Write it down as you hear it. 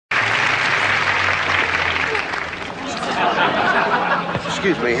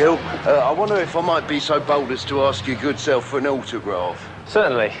Excuse me, Hill. I wonder if I might be so bold as to ask your good self for an autograph.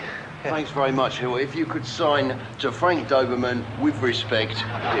 Certainly. Yeah. Thanks very much, Hill. If you could sign to Frank Doberman, with respect, Hill.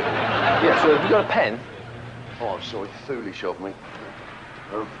 Yeah, so have you got a pen? Oh, I'm sorry. Foolish of me.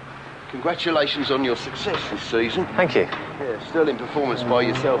 Congratulations on your success this season. Thank you. Yeah, sterling performance by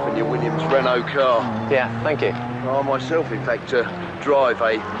yourself in your Williams Renault car. Yeah, thank you. I myself, in fact, drive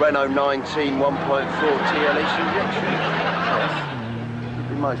a Renault 19 1.4 TLS injection. Yes. You'd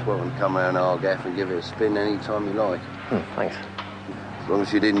be most welcome to come round our gaff and give it a spin any time you like. Thanks. As long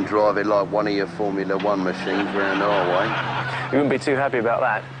as you didn't drive it like one of your Formula One machines round our way. You wouldn't be too happy about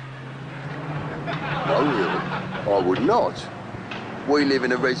that. Oh, really? I would not. We live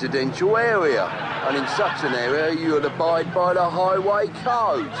in a residential area, and in such an area, you'd abide by the highway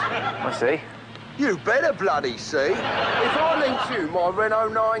code. I see. You better bloody see. If I lent you my Renault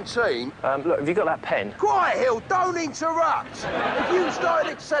 19... Look, have you got that pen? Quiet, Hill, don't interrupt. If you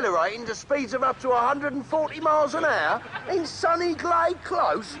started accelerating to speeds of up to 140 miles an hour in sunny Glade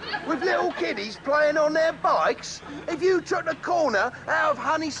Close with little kiddies playing on their bikes, if you took the corner out of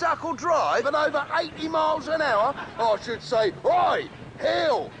Honeysuckle Drive at over 80 miles an hour, I should say, oi,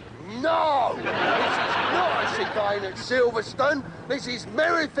 Hill, no! This is not a chicane at Silverstone. This is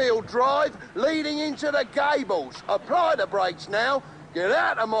Merrifield Drive leading into the Gables. Apply the brakes now. Get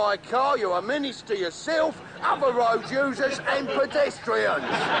out of my car. You're a menace to yourself, other road users and pedestrians.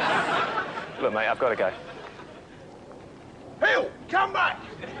 Look, mate, I've got to go. Hill, come back!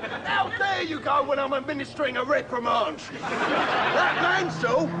 How dare you go when I'm administering a reprimand? That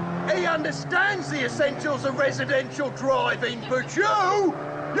Mansell, he understands the essentials of residential driving, but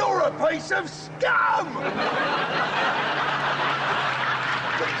you're a piece of scum!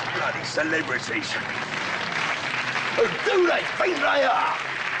 These bloody celebrities. Who do they think they are?